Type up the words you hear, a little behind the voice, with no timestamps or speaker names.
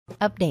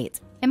Update.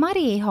 Am I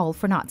the a-hole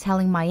for not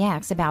telling my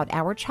ex about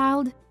our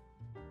child?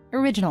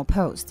 Original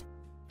post.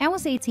 I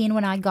was 18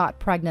 when I got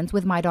pregnant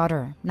with my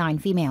daughter, 9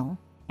 female.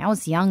 I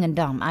was young and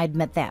dumb, I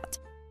admit that.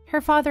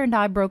 Her father and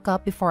I broke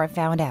up before I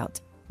found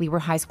out. We were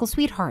high school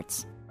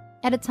sweethearts.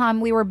 At the time,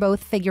 we were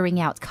both figuring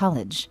out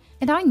college,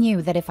 and I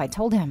knew that if I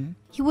told him,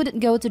 he wouldn't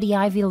go to the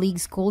Ivy League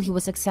school he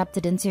was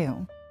accepted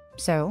into.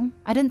 So,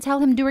 I didn't tell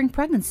him during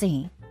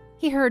pregnancy.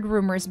 He heard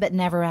rumors but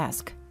never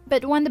asked.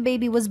 But when the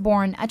baby was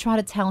born, I tried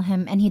to tell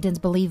him and he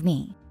didn't believe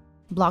me.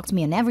 Blocked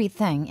me on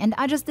everything, and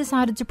I just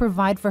decided to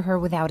provide for her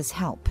without his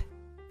help.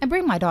 I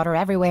bring my daughter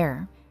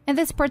everywhere, and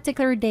this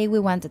particular day we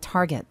went to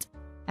Target.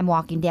 I'm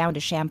walking down the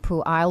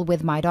shampoo aisle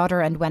with my daughter,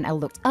 and when I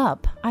looked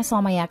up, I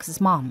saw my ex's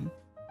mom.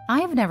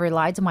 I have never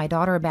lied to my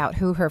daughter about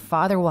who her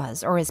father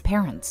was or his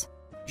parents.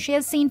 She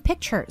has seen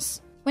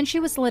pictures. When she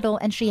was little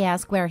and she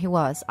asked where he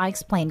was, I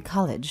explained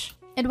college.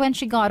 And when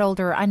she got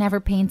older, I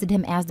never painted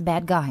him as the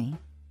bad guy.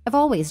 I've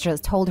always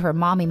just told her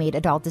mommy made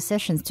adult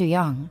decisions too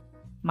young.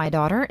 My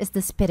daughter is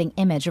the spitting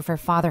image of her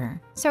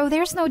father, so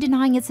there's no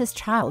denying it's his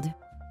child.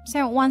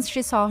 So once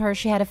she saw her,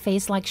 she had a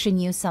face like she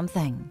knew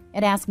something,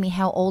 and asked me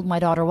how old my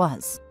daughter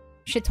was.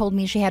 She told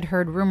me she had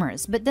heard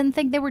rumors, but didn't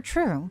think they were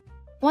true.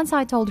 Once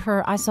I told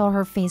her, I saw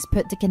her face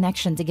put the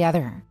connection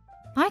together.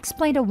 I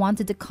explained I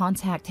wanted to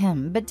contact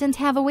him, but didn't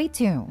have a way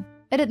to.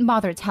 I didn't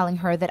bother telling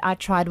her that I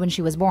tried when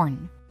she was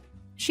born.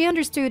 She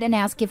understood and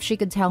asked if she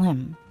could tell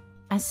him.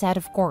 I said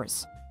of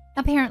course.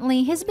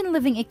 Apparently, he's been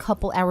living a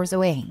couple hours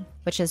away,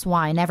 which is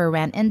why I never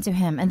ran into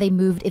him and they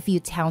moved a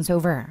few towns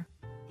over.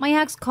 My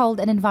ex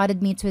called and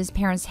invited me to his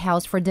parents'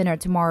 house for dinner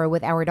tomorrow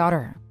with our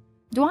daughter.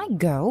 Do I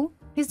go?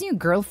 His new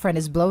girlfriend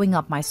is blowing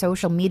up my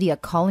social media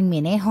calling me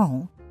an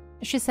a-hole.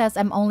 She says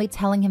I'm only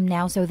telling him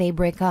now so they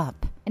break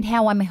up, and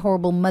how I'm a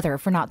horrible mother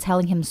for not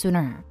telling him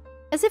sooner.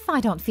 As if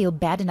I don't feel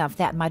bad enough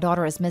that my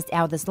daughter has missed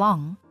out this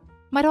long.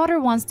 My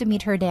daughter wants to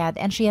meet her dad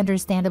and she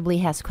understandably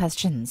has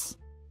questions.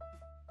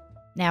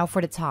 Now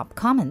for the top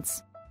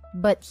comments.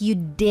 But you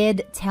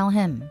did tell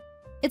him.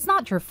 It's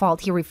not your fault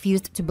he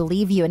refused to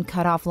believe you and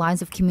cut off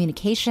lines of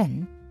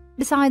communication.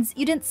 Besides,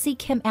 you didn't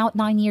seek him out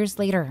 9 years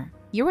later.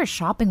 You were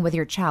shopping with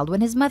your child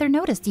when his mother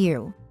noticed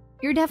you.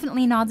 You're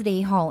definitely not the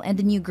a-hole, and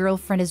the new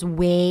girlfriend is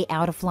way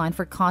out of line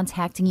for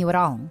contacting you at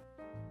all.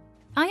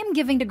 I am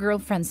giving the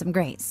girlfriend some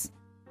grace.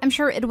 I'm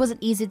sure it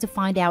wasn't easy to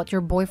find out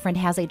your boyfriend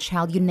has a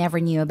child you never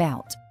knew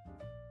about.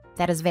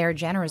 That is very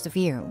generous of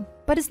you,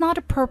 but it's not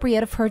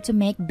appropriate of her to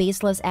make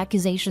baseless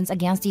accusations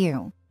against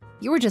you.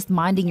 You were just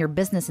minding your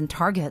business in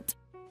Target.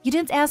 You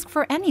didn't ask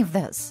for any of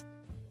this.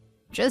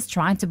 Just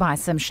trying to buy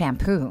some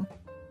shampoo.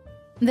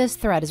 This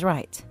thread is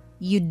right.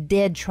 You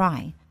did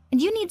try.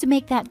 And you need to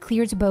make that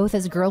clear to both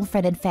his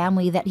girlfriend and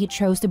family that he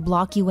chose to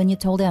block you when you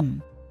told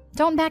him.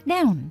 Don't back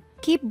down.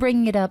 Keep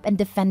bringing it up and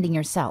defending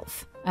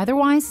yourself.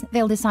 Otherwise,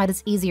 they'll decide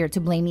it's easier to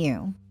blame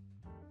you.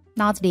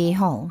 Not the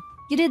a-hole.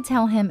 You did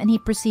tell him and he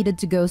proceeded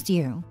to ghost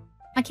you.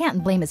 I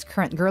can't blame his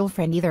current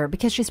girlfriend either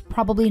because she's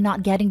probably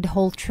not getting the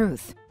whole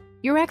truth.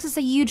 Your ex is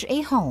a huge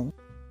a-hole.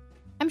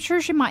 I'm sure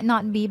she might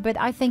not be, but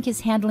I think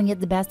he's handling it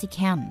the best he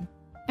can.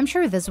 I'm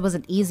sure this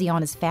wasn't easy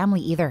on his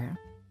family either.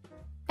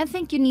 I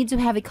think you need to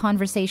have a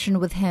conversation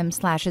with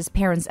him/his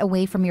parents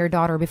away from your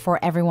daughter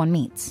before everyone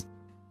meets.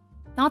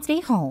 Not the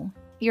a-hole.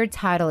 Your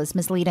title is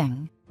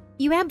misleading.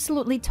 You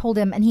absolutely told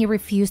him and he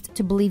refused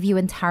to believe you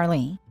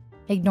entirely.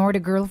 Ignore the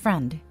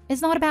girlfriend.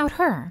 It's not about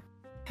her.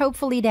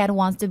 Hopefully Dad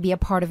wants to be a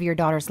part of your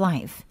daughter's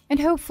life, and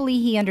hopefully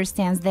he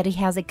understands that he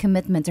has a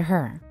commitment to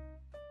her.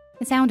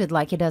 It sounded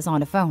like he does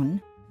on the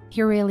phone.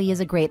 He really is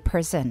a great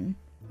person.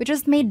 We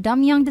just made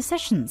dumb young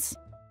decisions.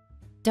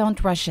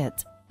 Don't rush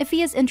it. If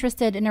he is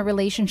interested in a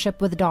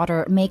relationship with the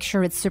daughter, make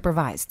sure it's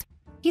supervised.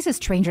 He's a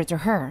stranger to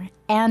her,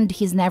 and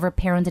he's never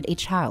parented a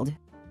child.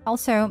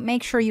 Also,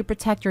 make sure you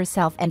protect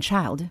yourself and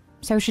child,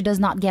 so she does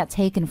not get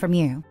taken from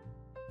you.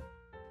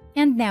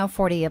 And now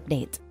for the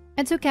update.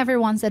 I took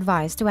everyone's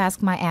advice to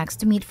ask my ex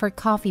to meet for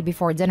coffee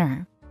before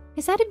dinner.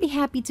 He said he'd be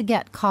happy to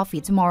get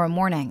coffee tomorrow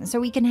morning so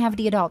we can have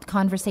the adult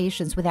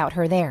conversations without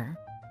her there.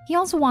 He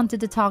also wanted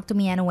to talk to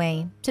me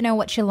anyway, to know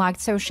what she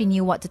liked so she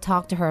knew what to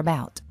talk to her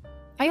about.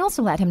 I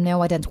also let him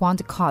know I didn't want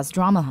to cause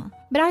drama,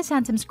 but I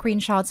sent him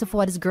screenshots of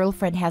what his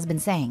girlfriend has been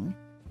saying.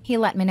 He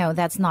let me know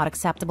that's not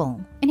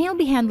acceptable, and he'll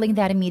be handling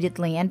that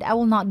immediately and I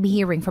will not be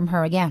hearing from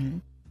her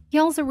again. He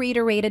also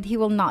reiterated he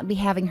will not be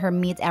having her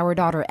meet our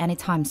daughter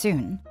anytime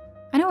soon.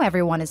 I know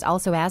everyone is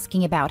also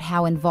asking about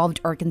how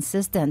involved or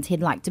consistent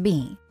he'd like to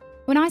be.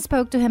 When I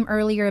spoke to him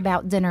earlier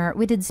about dinner,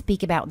 we did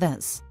speak about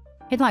this.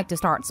 He'd like to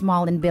start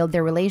small and build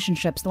their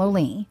relationship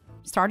slowly,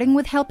 starting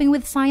with helping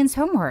with science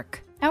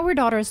homework. Our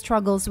daughter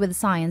struggles with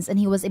science and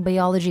he was a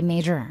biology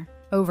major,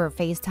 over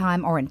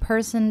FaceTime or in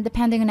person,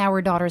 depending on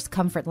our daughter's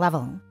comfort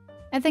level.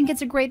 I think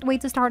it's a great way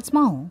to start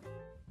small.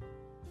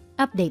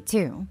 Update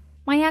 2.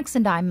 My ex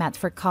and I met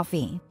for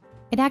coffee.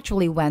 It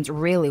actually went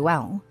really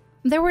well.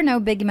 There were no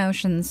big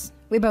emotions.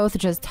 We both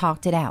just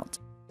talked it out.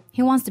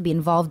 He wants to be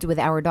involved with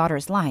our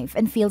daughter's life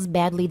and feels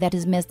badly that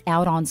he's missed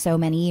out on so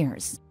many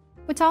years.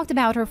 We talked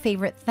about her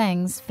favorite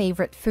things,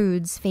 favorite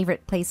foods,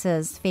 favorite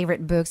places,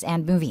 favorite books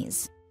and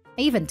movies.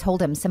 I even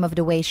told him some of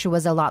the ways she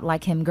was a lot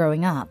like him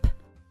growing up.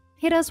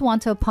 He does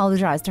want to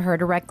apologize to her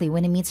directly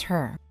when he meets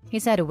her. He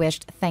said he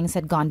wished things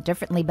had gone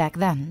differently back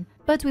then,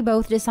 but we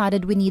both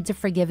decided we need to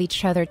forgive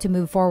each other to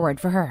move forward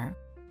for her.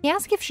 He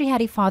asked if she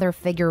had a father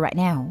figure right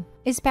now,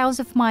 a spouse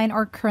of mine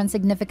or current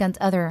significant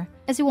other,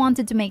 as he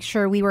wanted to make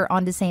sure we were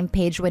on the same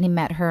page when he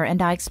met her,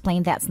 and I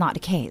explained that's not the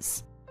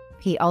case.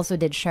 He also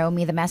did show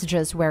me the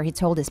messages where he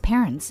told his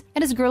parents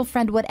and his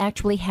girlfriend what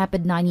actually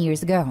happened 9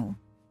 years ago.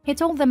 He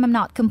told them I'm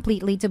not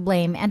completely to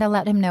blame, and I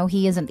let him know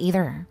he isn't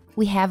either.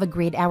 We have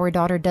agreed our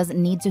daughter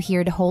doesn't need to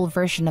hear the whole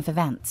version of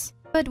events,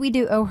 but we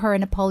do owe her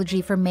an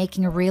apology for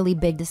making really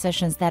big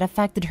decisions that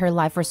affected her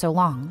life for so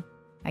long.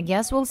 I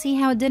guess we'll see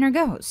how dinner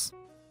goes.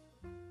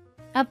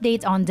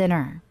 Update on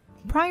dinner.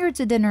 Prior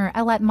to dinner,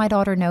 I let my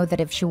daughter know that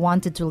if she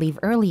wanted to leave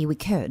early, we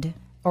could,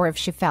 or if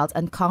she felt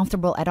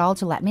uncomfortable at all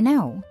to let me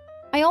know.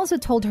 I also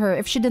told her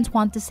if she didn't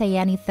want to say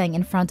anything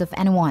in front of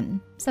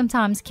anyone.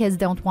 Sometimes kids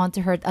don't want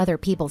to hurt other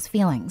people's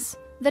feelings.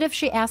 That if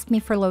she asked me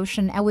for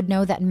lotion, I would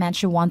know that meant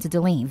she wanted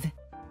to leave.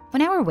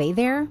 On our way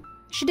there,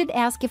 she did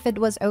ask if it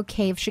was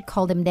okay if she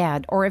called him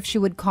dad or if she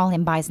would call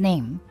him by his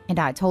name. And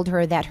I told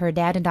her that her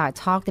dad and I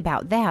talked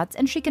about that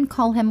and she can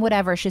call him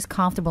whatever she's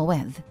comfortable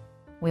with.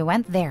 We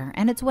went there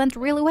and it went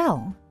really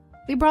well.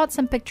 We brought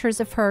some pictures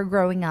of her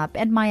growing up,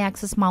 and my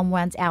ex's mom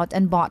went out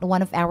and bought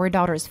one of our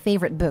daughter's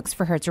favorite books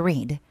for her to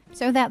read,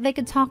 so that they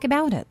could talk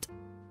about it.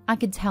 I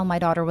could tell my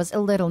daughter was a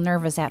little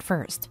nervous at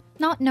first,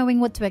 not knowing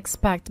what to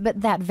expect,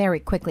 but that very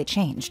quickly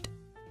changed.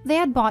 They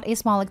had bought a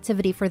small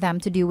activity for them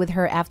to do with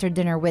her after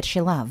dinner, which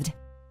she loved.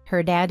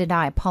 Her dad and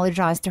I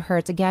apologized to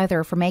her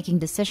together for making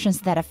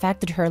decisions that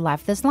affected her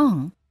life this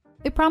long.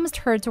 We promised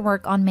her to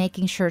work on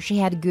making sure she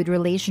had a good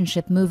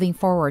relationship moving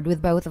forward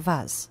with both of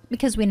us,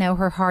 because we know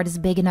her heart is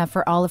big enough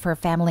for all of her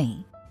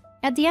family.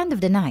 At the end of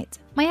the night,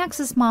 my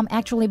ex's mom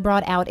actually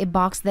brought out a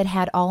box that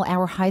had all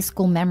our high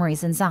school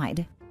memories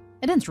inside.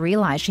 I didn't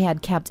realize she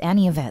had kept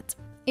any of it.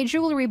 A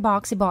jewelry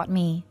box he bought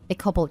me, a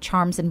couple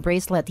charms and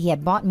bracelet he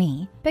had bought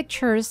me,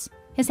 pictures,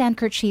 his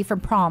handkerchief from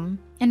prom,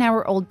 and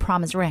our old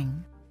promise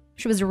ring.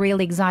 She was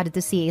really excited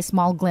to see a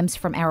small glimpse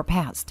from our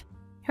past.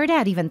 Her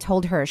dad even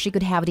told her she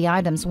could have the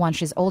items once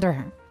she's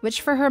older,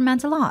 which for her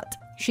meant a lot.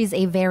 She's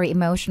a very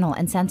emotional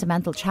and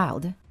sentimental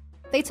child.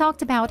 They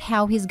talked about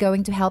how he's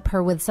going to help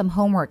her with some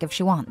homework if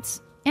she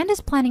wants, and is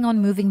planning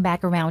on moving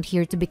back around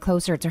here to be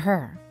closer to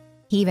her.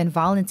 He even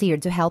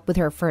volunteered to help with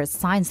her first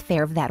science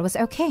fair if that was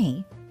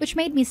okay, which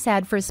made me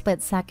sad for a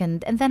split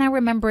second, and then I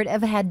remembered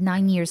I've had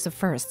 9 years of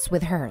firsts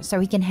with her, so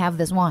he can have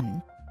this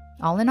one.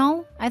 All in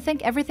all, I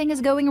think everything is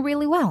going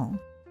really well.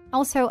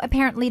 Also,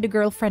 apparently the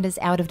girlfriend is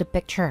out of the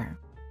picture.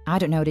 I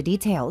don't know the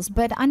details,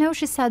 but I know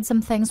she said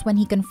some things when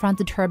he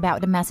confronted her about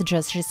the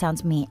messages she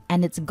sent me,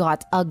 and it's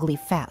got ugly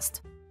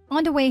fast.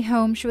 On the way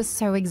home, she was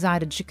so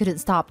excited she couldn't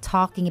stop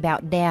talking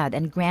about dad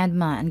and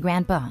grandma and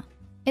grandpa.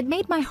 It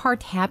made my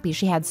heart happy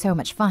she had so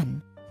much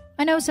fun.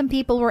 I know some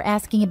people were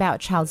asking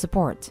about child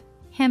support.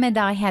 Him and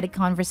I had a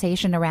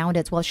conversation around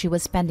it while she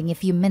was spending a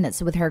few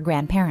minutes with her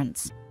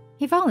grandparents.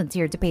 He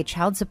volunteered to pay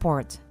child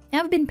support.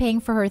 I've been paying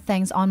for her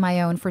things on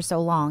my own for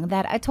so long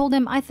that I told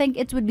him I think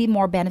it would be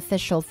more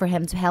beneficial for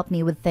him to help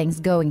me with things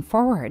going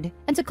forward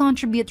and to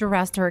contribute the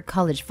rest to her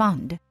college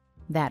fund.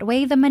 That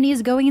way, the money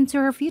is going into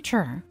her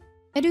future.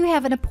 I do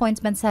have an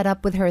appointment set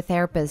up with her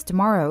therapist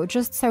tomorrow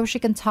just so she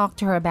can talk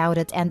to her about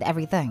it and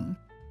everything.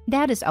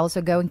 Dad is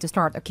also going to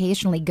start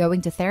occasionally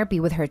going to therapy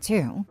with her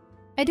too.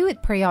 I do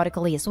it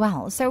periodically as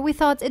well, so we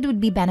thought it would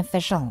be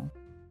beneficial.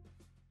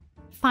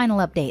 Final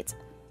update.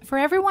 For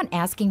everyone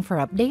asking for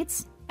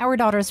updates, our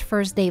daughter's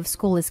first day of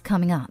school is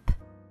coming up.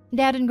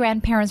 Dad and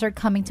grandparents are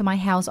coming to my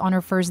house on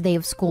her first day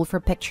of school for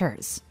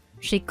pictures.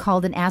 She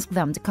called and asked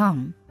them to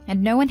come,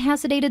 and no one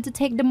hesitated to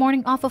take the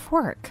morning off of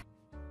work.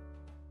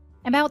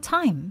 About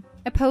time.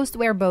 A post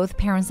where both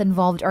parents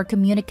involved are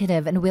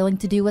communicative and willing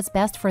to do what's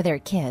best for their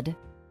kid.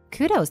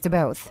 Kudos to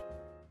both.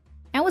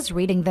 I was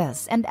reading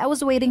this, and I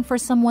was waiting for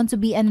someone to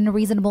be an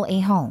unreasonable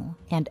a-hole,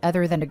 and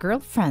other than a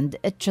girlfriend,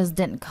 it just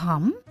didn't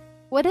come?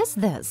 What is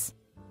this?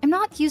 I'm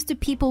not used to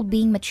people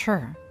being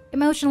mature,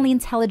 emotionally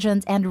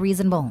intelligent, and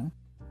reasonable.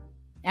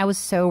 I was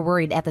so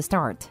worried at the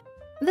start.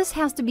 This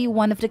has to be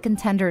one of the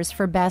contenders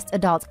for Best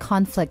Adult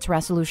Conflict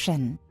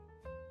Resolution.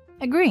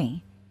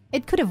 Agree.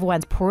 It could have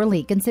went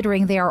poorly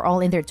considering they are all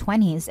in their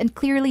 20s and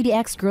clearly the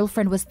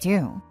ex-girlfriend was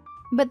too.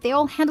 But they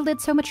all handled it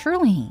so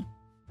maturely.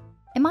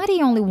 Am I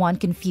the only one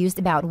confused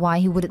about why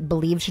he wouldn't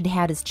believe she'd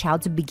had his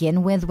child to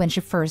begin with when she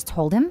first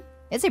told him?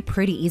 It's a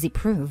pretty easy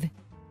prove.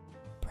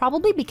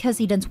 Probably because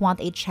he didn't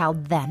want a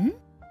child then?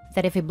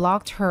 That if he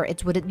blocked her,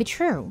 it wouldn't be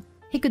true.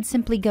 He could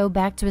simply go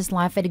back to his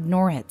life and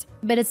ignore it.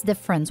 But it's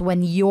different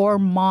when your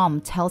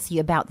mom tells you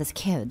about this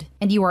kid,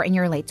 and you are in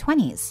your late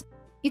 20s.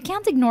 You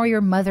can't ignore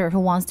your mother who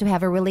wants to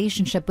have a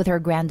relationship with her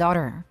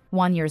granddaughter,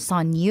 one your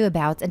son knew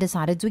about and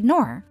decided to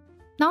ignore.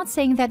 Not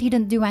saying that he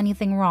didn't do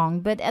anything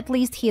wrong, but at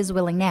least he is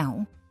willing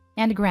now.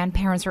 And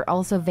grandparents are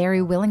also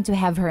very willing to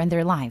have her in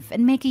their life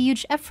and make a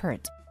huge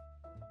effort.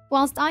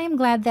 Whilst I am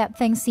glad that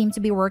things seem to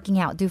be working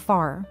out too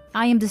far,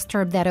 I am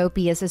disturbed that OP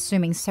is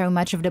assuming so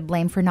much of the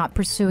blame for not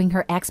pursuing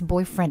her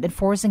ex-boyfriend and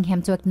forcing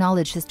him to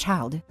acknowledge his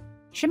child.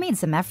 She made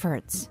some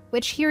efforts,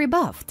 which he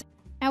rebuffed.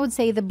 I would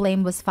say the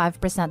blame was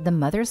 5% the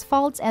mother's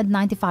fault and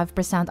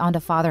 95% on the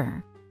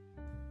father.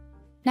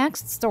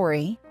 Next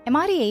story. Am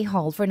I the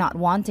a-hole for not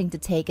wanting to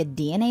take a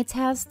DNA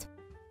test?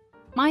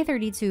 My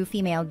 32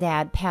 female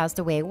dad passed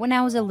away when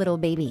I was a little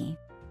baby.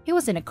 He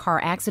was in a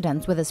car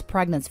accident with his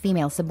pregnant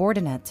female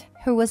subordinate,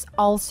 who was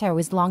also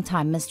his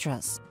longtime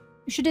mistress.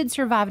 She did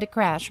survive the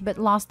crash but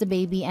lost the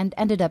baby and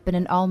ended up in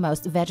an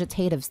almost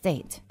vegetative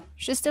state.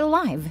 She's still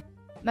alive.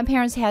 My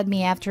parents had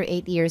me after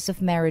 8 years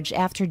of marriage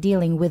after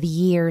dealing with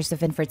years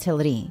of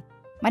infertility.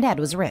 My dad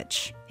was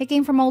rich. He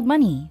came from old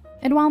money,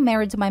 and while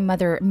married to my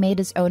mother, made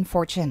his own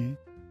fortune.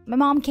 My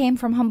mom came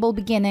from humble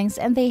beginnings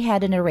and they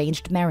had an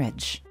arranged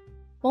marriage.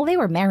 While they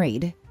were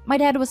married, my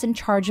dad was in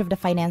charge of the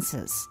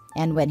finances,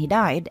 and when he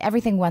died,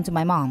 everything went to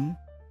my mom.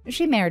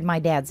 She married my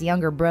dad's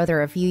younger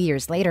brother a few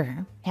years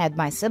later, had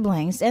my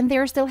siblings, and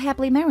they're still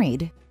happily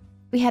married.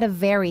 We had a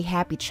very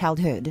happy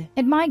childhood,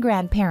 and my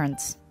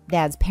grandparents,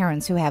 Dad's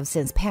parents who have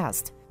since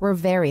passed, were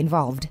very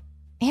involved.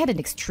 I had an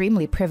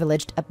extremely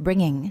privileged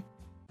upbringing.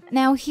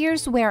 Now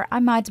here's where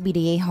I might be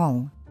the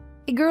a-hole.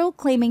 A girl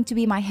claiming to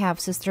be my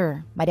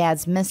half-sister, my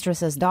dad's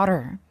mistress's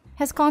daughter,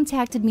 has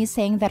contacted me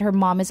saying that her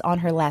mom is on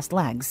her last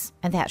legs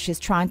and that she's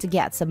trying to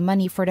get some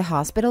money for the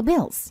hospital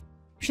bills.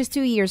 She's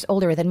 2 years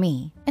older than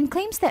me and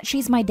claims that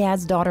she's my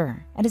dad's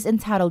daughter and is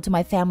entitled to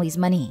my family's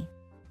money.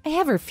 I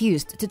have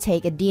refused to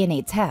take a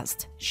DNA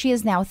test. She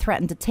has now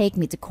threatened to take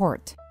me to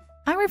court.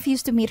 I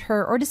refuse to meet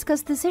her or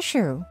discuss this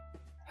issue.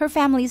 Her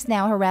family is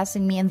now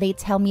harassing me and they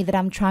tell me that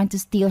I'm trying to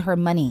steal her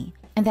money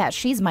and that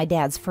she's my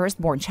dad's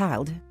firstborn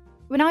child.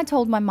 When I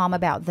told my mom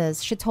about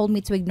this, she told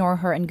me to ignore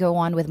her and go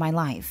on with my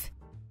life.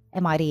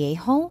 Am I the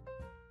a-hole?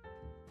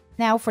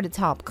 Now for the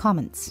top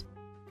comments.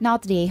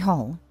 Not the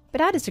a-hole,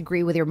 but I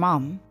disagree with your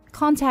mom.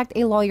 Contact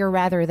a lawyer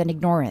rather than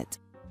ignore it.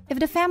 If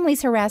the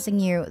family's harassing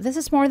you, this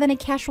is more than a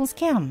casual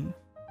scam.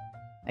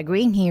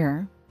 Agreeing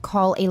here.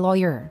 Call a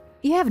lawyer.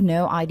 You have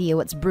no idea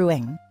what's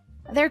brewing.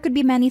 There could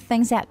be many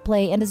things at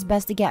play and it's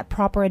best to get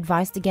proper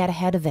advice to get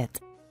ahead of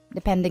it.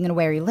 Depending on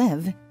where you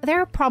live,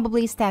 there are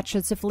probably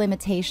statutes of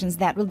limitations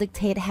that will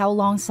dictate how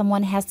long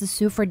someone has to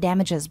sue for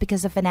damages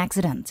because of an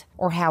accident,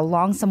 or how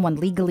long someone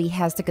legally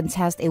has to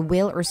contest a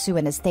will or sue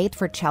an estate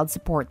for child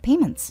support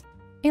payments.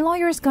 A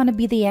lawyer is gonna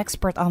be the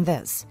expert on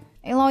this.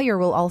 A lawyer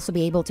will also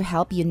be able to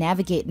help you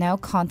navigate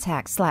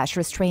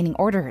no-contact/restraining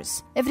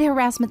orders if the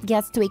harassment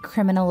gets to a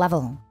criminal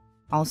level.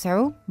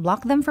 Also,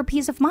 block them for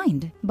peace of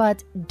mind,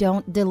 but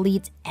don't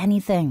delete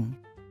anything.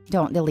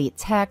 Don't delete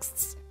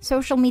texts,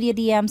 social media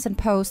DMs and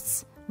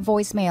posts,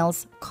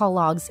 voicemails, call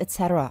logs,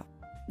 etc.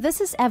 This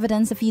is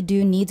evidence if you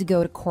do need to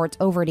go to court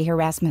over the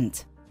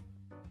harassment.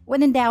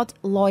 When in doubt,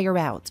 lawyer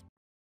out.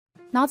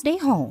 Not the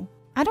a-hole.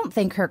 I don't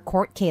think her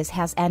court case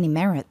has any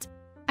merit.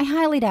 I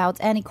highly doubt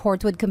any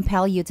court would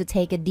compel you to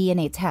take a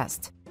DNA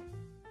test.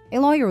 A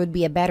lawyer would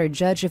be a better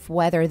judge of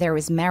whether there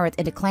is merit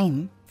in the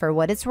claim. For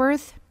what it's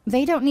worth,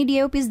 they don't need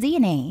the OP's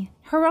DNA.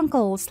 Her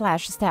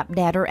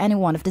uncle/stepdad or any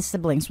one of the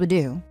siblings would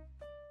do.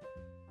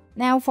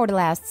 Now for the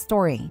last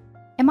story.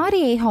 Am I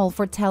the a-hole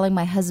for telling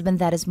my husband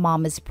that his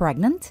mom is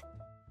pregnant?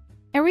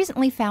 I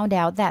recently found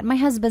out that my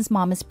husband's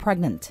mom is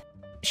pregnant.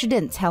 She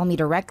didn't tell me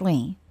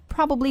directly.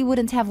 Probably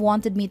wouldn't have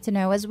wanted me to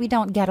know as we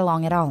don't get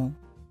along at all.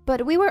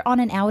 But we were on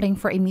an outing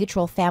for a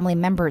mutual family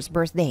member's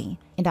birthday,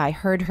 and I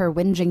heard her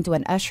whinging to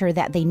an usher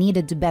that they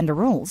needed to bend the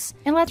rules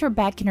and let her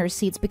back in her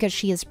seats because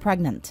she is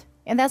pregnant,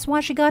 and that's why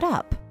she got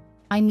up.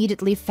 I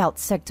immediately felt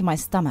sick to my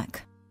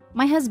stomach.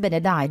 My husband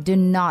and I do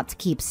not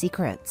keep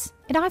secrets,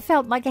 and I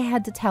felt like I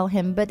had to tell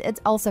him, but it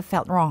also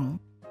felt wrong.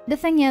 The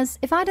thing is,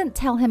 if I didn't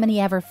tell him and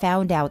he ever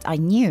found out I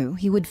knew,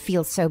 he would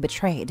feel so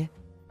betrayed.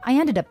 I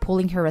ended up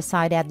pulling her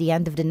aside at the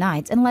end of the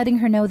night and letting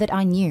her know that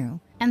I knew,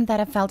 and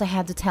that I felt I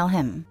had to tell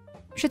him.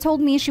 She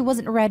told me she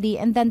wasn't ready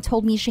and then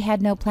told me she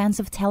had no plans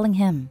of telling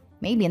him,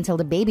 maybe until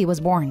the baby was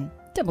born.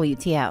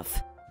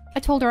 WTF. I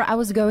told her I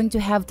was going to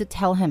have to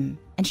tell him,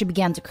 and she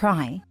began to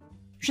cry.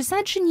 She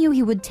said she knew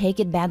he would take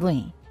it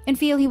badly and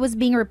feel he was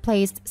being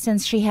replaced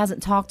since she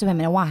hasn't talked to him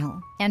in a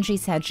while. And she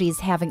said she's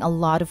having a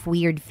lot of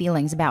weird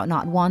feelings about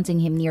not wanting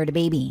him near the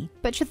baby,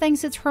 but she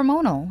thinks it's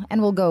hormonal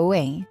and will go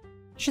away.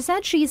 She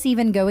said she's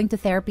even going to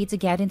therapy to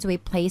get into a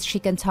place she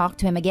can talk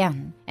to him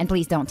again. And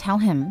please don't tell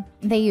him.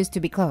 They used to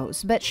be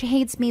close, but she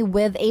hates me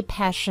with a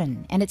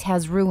passion and it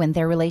has ruined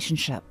their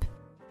relationship.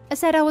 I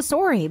said I was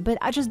sorry, but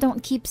I just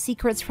don't keep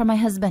secrets from my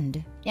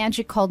husband. And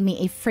she called me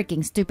a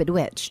freaking stupid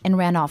witch and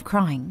ran off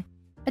crying.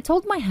 I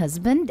told my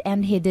husband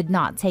and he did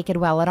not take it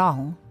well at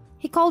all.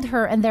 He called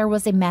her and there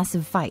was a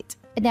massive fight.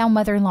 And now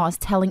mother-in-law is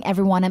telling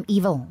everyone I'm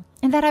evil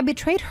and that I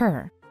betrayed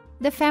her.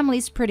 The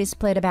family's pretty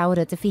split about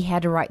it if he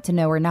had a right to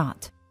know or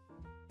not.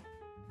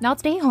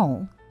 Not the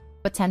a-hole.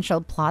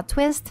 Potential plot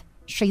twist?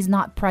 She's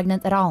not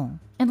pregnant at all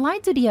and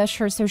lied to the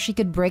usher so she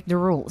could break the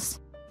rules.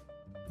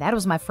 That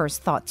was my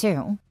first thought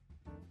too.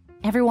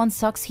 Everyone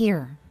sucks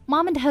here.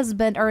 Mom and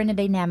husband are in a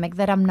dynamic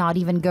that I'm not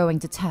even going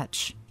to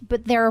touch.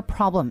 But there are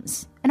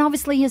problems, and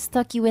obviously he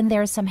stuck you in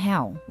there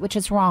somehow, which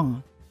is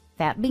wrong.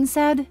 That being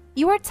said,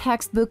 you are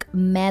textbook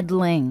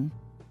meddling.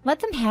 Let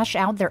them hash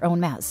out their own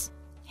mess.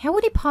 How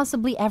would he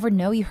possibly ever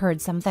know you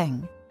heard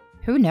something?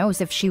 Who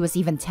knows if she was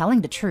even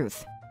telling the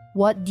truth?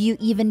 What do you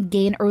even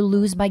gain or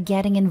lose by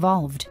getting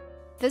involved?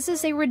 This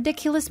is a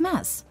ridiculous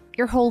mess.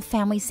 Your whole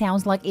family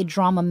sounds like a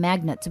drama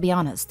magnet, to be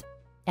honest.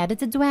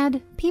 Edited to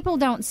add, people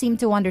don't seem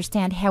to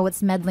understand how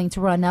it's meddling to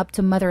run up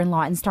to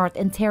mother-in-law and start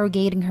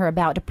interrogating her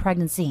about the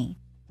pregnancy.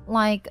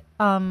 Like,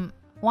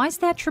 why is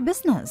that your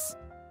business?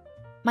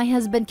 My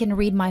husband can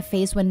read my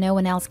face when no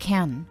one else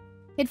can.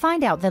 He'd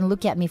find out, then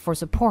look at me for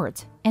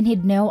support, and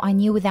he'd know I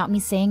knew without me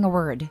saying a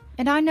word.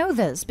 And I know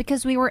this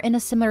because we were in a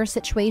similar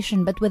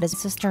situation but with his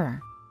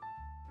sister.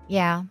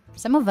 Yeah,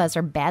 some of us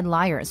are bad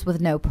liars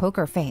with no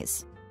poker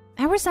face.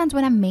 I resent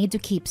when I'm made to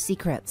keep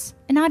secrets,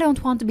 and I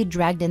don't want to be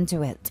dragged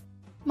into it.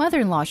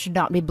 Mother-in-law should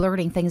not be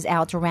blurting things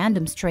out to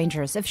random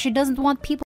strangers if she doesn't want people